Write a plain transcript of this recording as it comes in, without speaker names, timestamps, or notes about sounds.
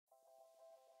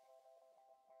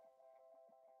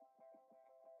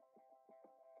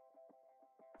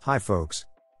Hi folks.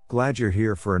 Glad you're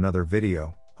here for another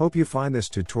video. Hope you find this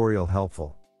tutorial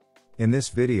helpful. In this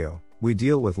video, we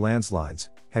deal with landslides.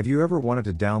 Have you ever wanted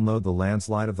to download the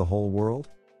landslide of the whole world?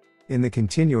 In the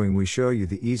continuing we show you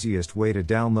the easiest way to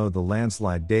download the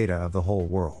landslide data of the whole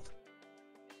world.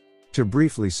 To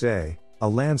briefly say, a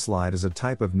landslide is a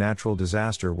type of natural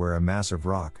disaster where a mass of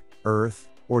rock, earth,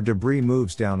 or debris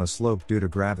moves down a slope due to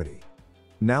gravity.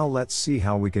 Now let's see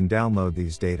how we can download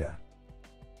these data.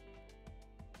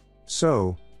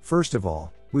 So, first of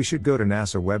all, we should go to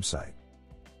NASA website.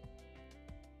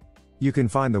 You can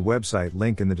find the website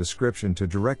link in the description to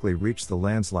directly reach the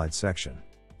landslide section.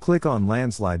 Click on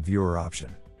Landslide Viewer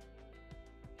option.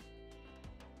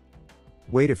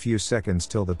 Wait a few seconds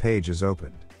till the page is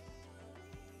opened.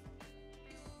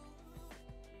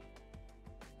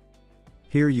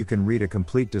 Here you can read a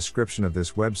complete description of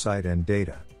this website and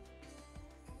data.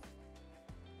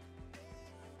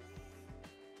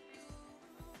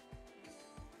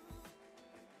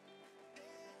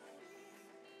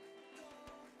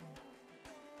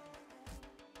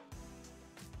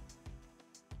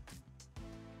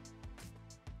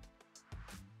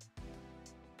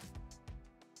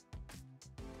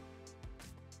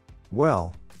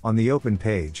 Well, on the open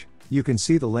page, you can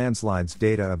see the landslides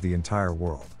data of the entire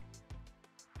world.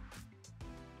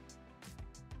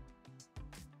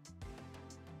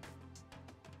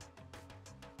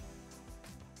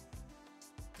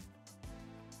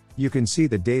 You can see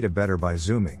the data better by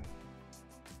zooming.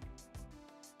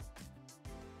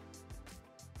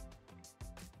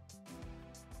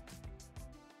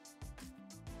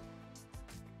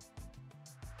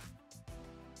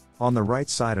 On the right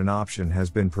side an option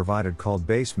has been provided called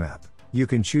basemap. You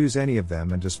can choose any of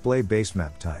them and display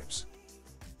basemap types.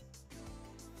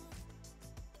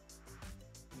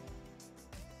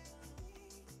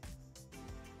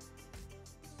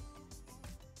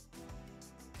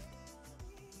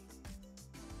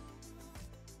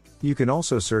 You can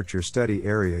also search your study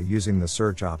area using the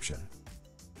search option.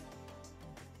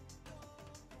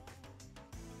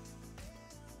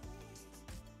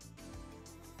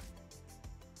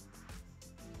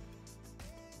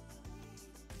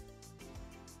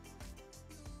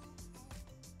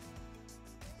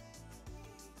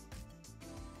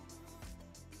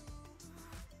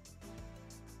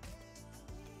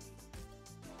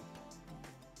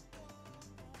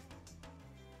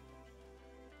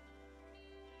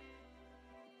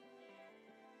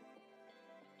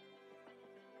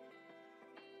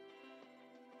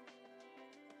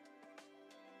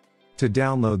 To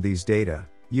download these data,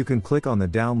 you can click on the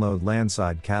Download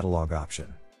Landside Catalog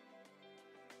option.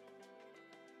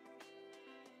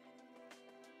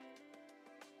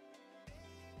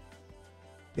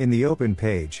 In the open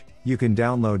page, you can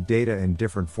download data in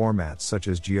different formats such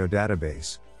as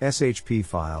geodatabase, SHP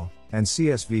file, and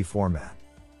CSV format.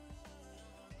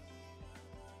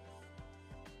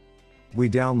 We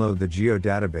download the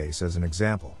geodatabase as an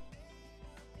example.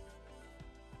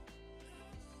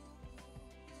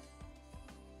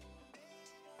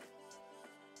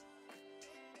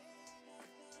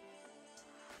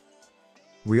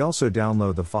 We also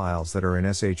download the files that are in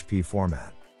SHP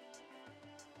format.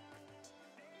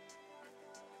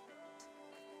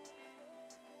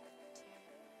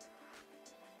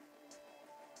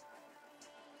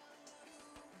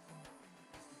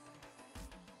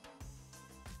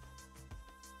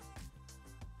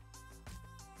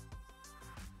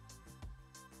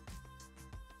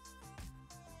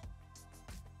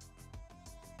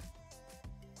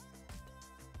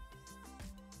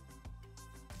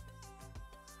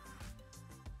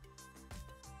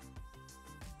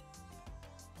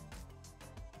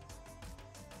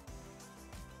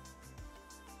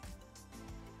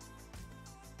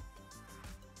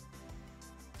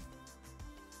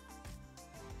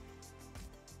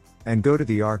 And go to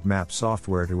the ArcMap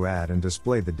software to add and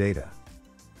display the data.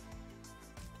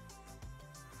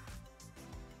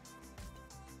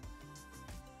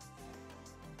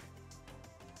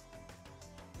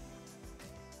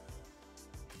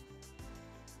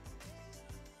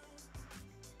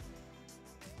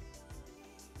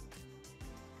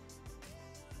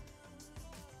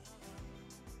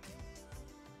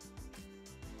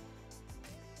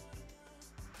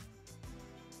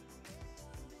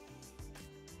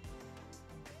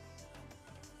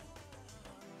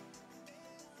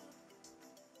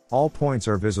 All points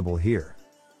are visible here.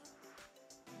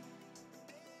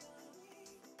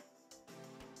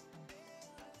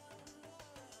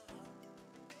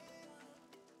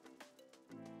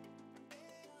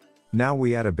 Now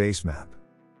we add a base map.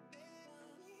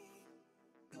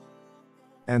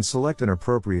 And select an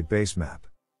appropriate base map.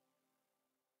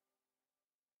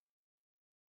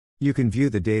 You can view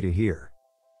the data here.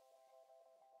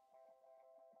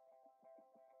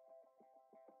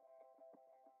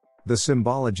 The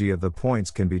symbology of the points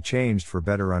can be changed for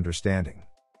better understanding.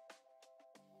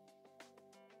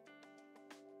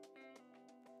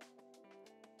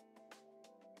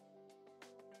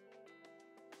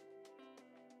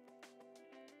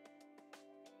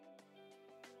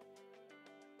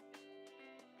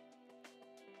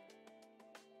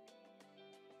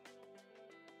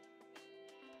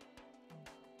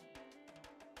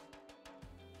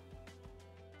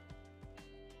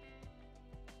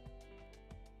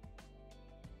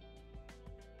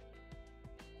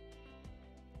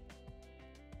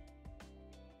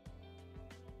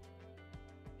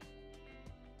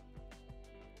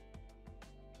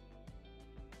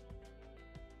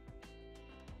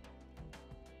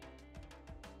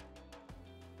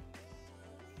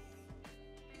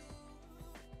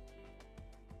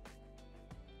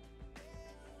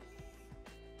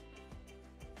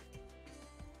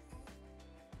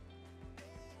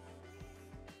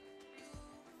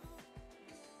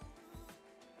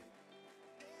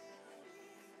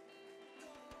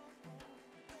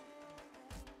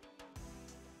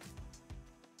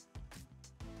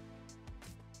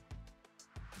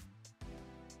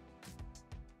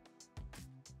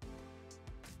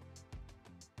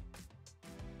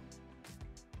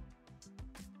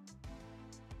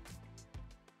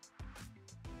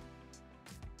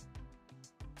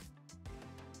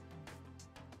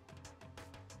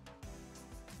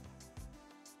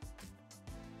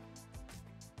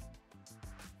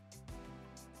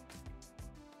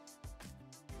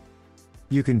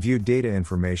 You can view data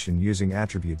information using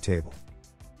attribute table.